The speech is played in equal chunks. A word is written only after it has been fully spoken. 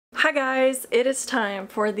Hi guys, it is time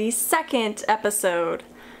for the second episode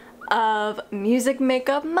of Music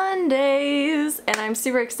Makeup Mondays, and I'm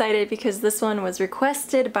super excited because this one was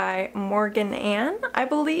requested by Morgan Ann, I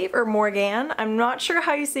believe, or Morgan. I'm not sure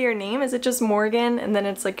how you say your name. Is it just Morgan and then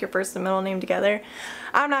it's like your first and middle name together?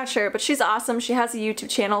 I'm not sure, but she's awesome. She has a YouTube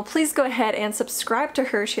channel. Please go ahead and subscribe to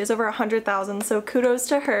her. She has over 100,000, so kudos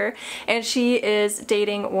to her. And she is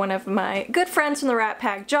dating one of my good friends from the Rat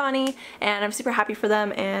Pack, Johnny, and I'm super happy for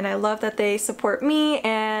them, and I love that they support me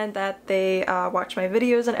and that they watch my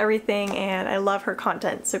videos and everything, and I love her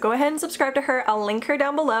content. So go ahead and subscribe to her. I'll link her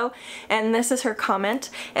down below, and this is her comment,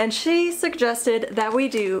 and she suggested that we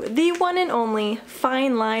do the one and only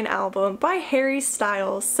Fine Line album by Harry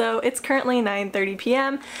Styles. So it's currently 9:30 p.m.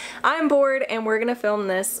 I'm bored and we're gonna film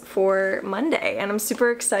this for Monday, and I'm super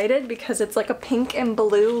excited because it's like a pink and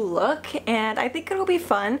blue look and I think it'll be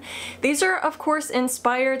fun. These are of course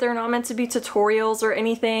inspired. They're not meant to be tutorials or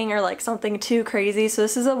anything or like something too crazy, so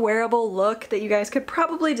this is a wearable look that you guys could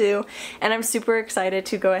probably do, and I'm super excited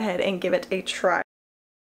to go ahead and give it a try.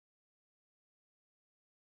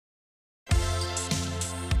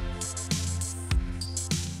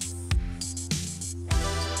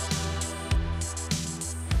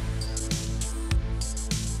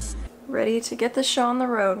 Ready to get the show on the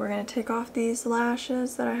road. We're going to take off these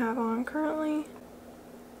lashes that I have on currently.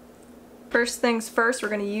 First things first, we're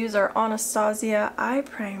going to use our Anastasia eye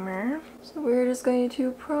primer. So we're just going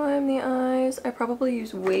to prime the eyes. I probably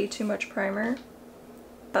use way too much primer,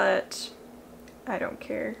 but I don't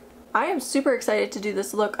care. I am super excited to do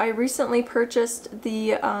this look. I recently purchased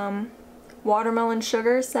the Watermelon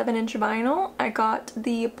Sugar 7-inch vinyl. I got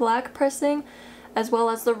the black pressing as well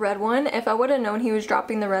as the red one. If I would have known he was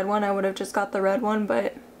dropping the red one, I would have just got the red one,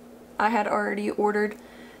 but I had already ordered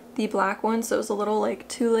the black one, so it was a little like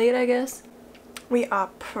too late, I guess. We are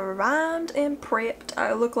primed and prepped.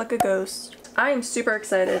 I look like a ghost. I am super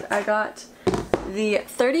excited. I got the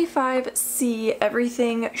 35C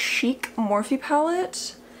Everything Chic Morphe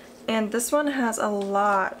palette, and this one has a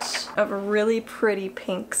lot of really pretty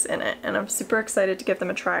pinks in it, and I'm super excited to give them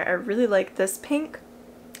a try. I really like this pink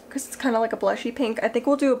because it's kind of like a blushy pink. I think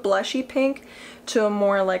we'll do a blushy pink to a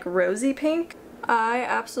more like rosy pink. I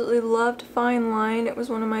absolutely loved Fine Line. It was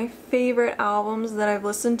one of my favorite albums that I've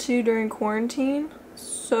listened to during quarantine.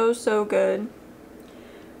 So good.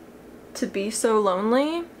 To Be So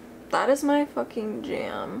Lonely, that is my fucking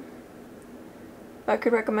jam. If I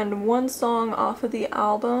could recommend one song off of the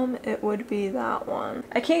album, it would be that one.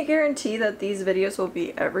 I can't guarantee that these videos will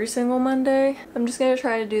be every single Monday. I'm just gonna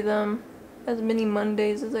try to do them as many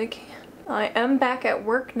Mondays as I can. I am back at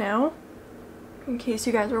work now, in case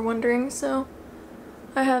you guys were wondering, so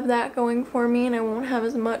I have that going for me and I won't have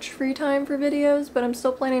as much free time for videos, but I'm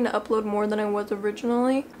still planning to upload more than I was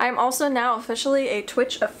originally. I'm also now officially a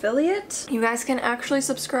Twitch affiliate. You guys can actually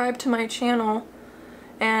subscribe to my channel,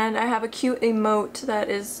 and I have a cute emote that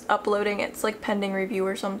is uploading. It's like pending review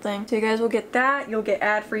or something. So you guys will get that, you'll get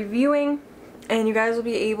ad-free viewing, and you guys will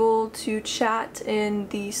be able to chat in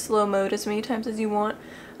the slow mode as many times as you want.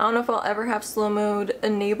 I don't know if I'll ever have slow mode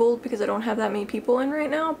enabled because I don't have that many people in right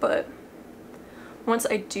now, but once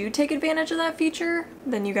I do take advantage of that feature,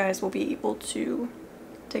 then you guys will be able to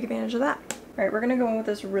take advantage of that. Alright, we're gonna go in with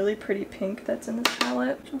this really pretty pink that's in this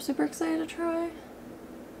palette, which I'm super excited to try.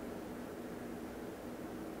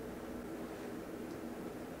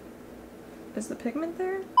 Is the pigment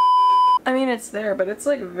there? I mean, it's there, but it's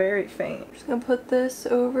like very faint. I'm just gonna put this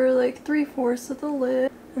over like 3/4 of the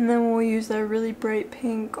lid, and then we'll use that really bright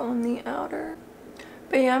pink on the outer.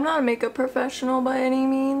 But yeah, I'm not a makeup professional by any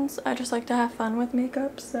means. I just like to have fun with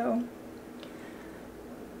makeup, so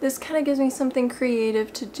this kind of gives me something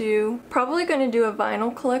creative to do. Probably going to do a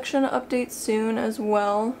vinyl collection update soon as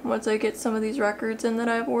well, once I get some of these records in that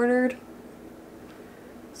I've ordered.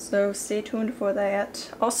 So stay tuned for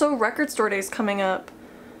that. Also, Record Store Day is coming up.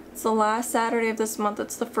 It's the last Saturday of this month.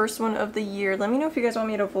 It's the first one of the year. Let me know if you guys want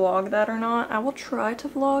me to vlog that or not. I will try to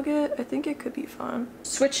vlog it. I think it could be fun.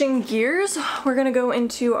 Switching gears, we're gonna go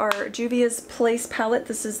into our Juvia's Place palette.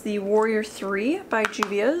 This is the Warrior 3 by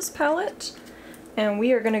Juvia's palette. And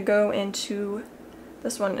we are gonna go into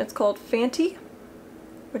this one. It's called Fenty,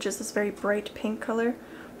 which is this very bright pink color,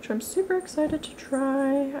 which I'm super excited to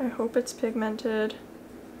try. I hope it's pigmented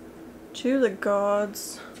to the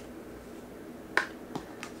gods.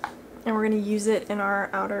 And we're going to use it in our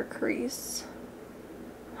outer crease.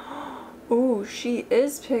 Oh, she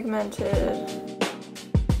is pigmented.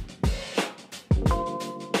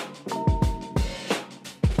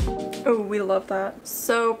 Oh, we love that.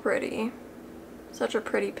 So pretty. Such a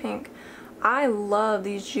pretty pink. I love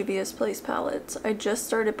these Juvia's Place palettes. I just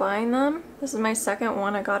started buying them. This is my second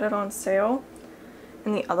one. I got it on sale.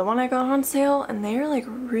 And the other one I got on sale, and they're like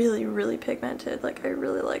really, really pigmented. Like, I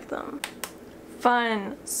really like them.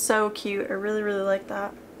 Fun. So cute. I really, really like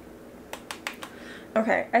that.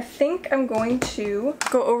 Okay, I think I'm going to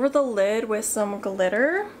go over the lid with some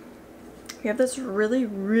glitter. We have this really,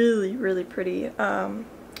 really, really pretty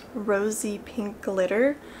rosy pink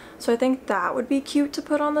glitter. So I think that would be cute to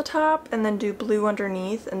put on the top, and then do blue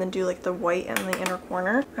underneath, and then do like the white in the inner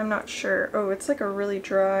corner. I'm not sure. Oh, it's like a really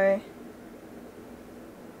dry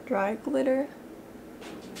glitter.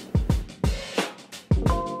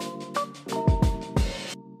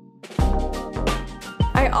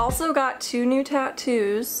 I also got 2 new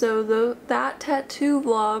tattoos, so that tattoo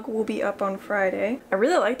vlog will be up on Friday. I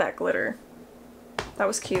really like that glitter. That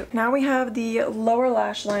was cute. Now we have the lower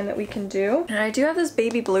lash line that we can do. And I do have this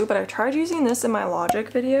baby blue, but I tried using this in my Logic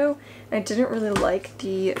video, and I didn't really like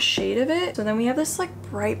the shade of it. So then we have this like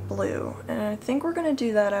bright blue, and I think we're gonna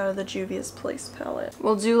do that out of the Juvia's Place palette.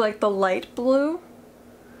 We'll do like the light blue,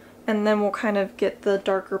 and then we'll kind of get the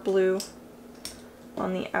darker blue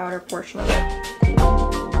on the outer portion of it.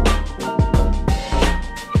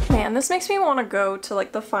 Man, this makes me want to go to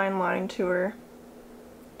like the fine line tour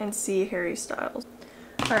and see Harry Styles.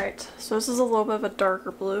 Alright, so this is a little bit of a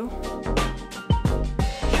darker blue.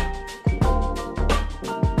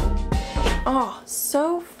 Oh,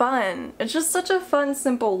 so fun. It's just such a fun,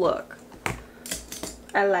 simple look.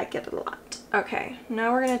 I like it a lot. Okay,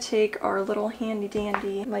 now we're gonna take our little handy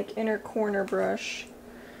dandy like inner corner brush.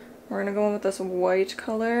 We're gonna go in with this white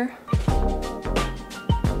color.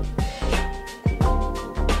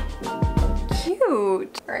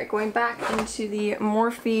 Cute! Alright, going back into the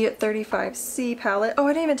Morphe 35C palette. Oh,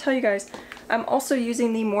 I didn't even tell you guys. I'm also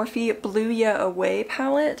using the Morphe Blue Ya Away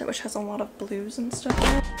palette, which has a lot of blues and stuff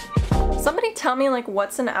in it. Somebody tell me, like,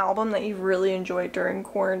 what's an album that you really enjoyed during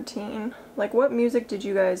quarantine? Like, what music did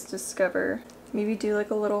you guys discover? Maybe do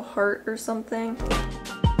like a little heart or something.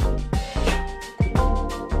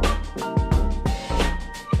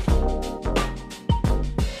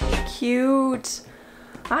 Cute!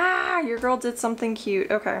 Ah, your girl did something cute.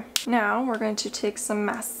 Okay, now we're going to take some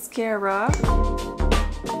mascara.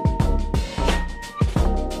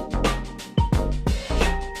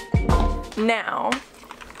 Now,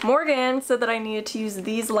 Morgan said that I needed to use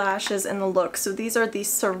these lashes in the look. So these are the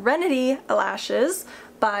Serenity lashes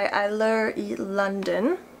by Allure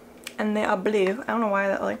London, and they are blue. I don't know why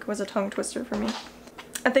that like was a tongue twister for me.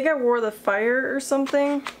 I think I wore the Fire or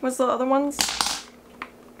something was the other ones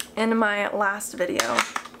in my last video.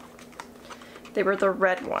 They were the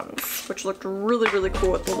red ones, which looked really, really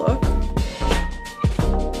cool with the look.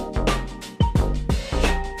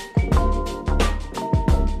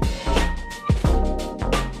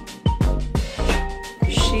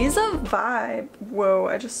 She's a vibe. Whoa,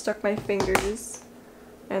 I just stuck my fingers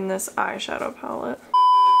in this eyeshadow palette.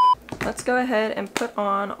 Let's go ahead and put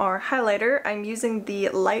on our highlighter. I'm using the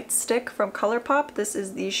Light Stick from ColourPop. This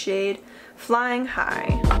is the shade Flying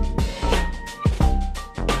High.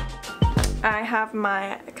 I have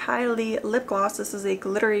my Kylie lip gloss. This is a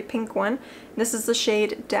glittery pink one. This is the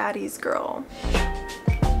shade Daddy's Girl.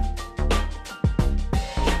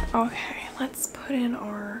 Okay, let's put in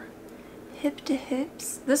our hip to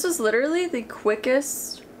hips. This was literally the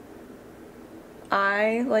quickest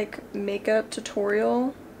eye like makeup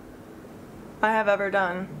tutorial I have ever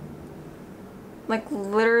done. Like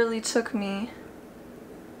literally took me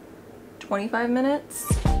 25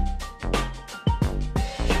 minutes.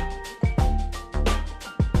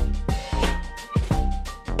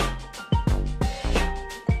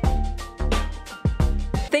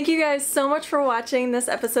 Thank you guys so much for watching this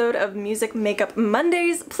episode of Music Makeup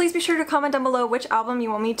Mondays. Please be sure to comment down below which album you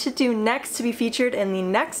want me to do next to be featured in the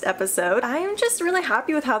next episode. I am just really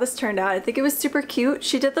happy with how this turned out. I think it was super cute.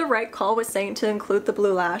 She did the right call with saying to include the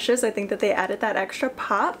blue lashes. I think that they added that extra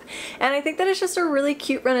pop, and I think that it's just a really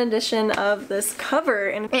cute rendition of this cover.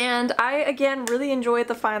 And I, again, really enjoyed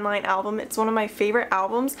the Fine Line album. It's one of my favorite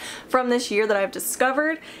albums from this year that I've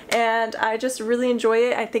discovered, and I just really enjoy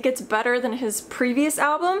it. I think it's better than his previous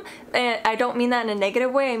album. And I don't mean that in a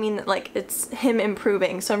negative way, I mean that, like, it's him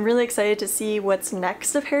improving. So I'm really excited to see what's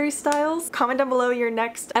next of Harry Styles. Comment down below your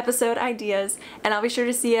next episode ideas, and I'll be sure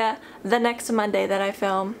to see ya the next Monday that I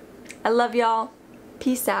film. I love y'all.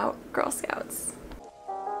 Peace out, Girl Scouts.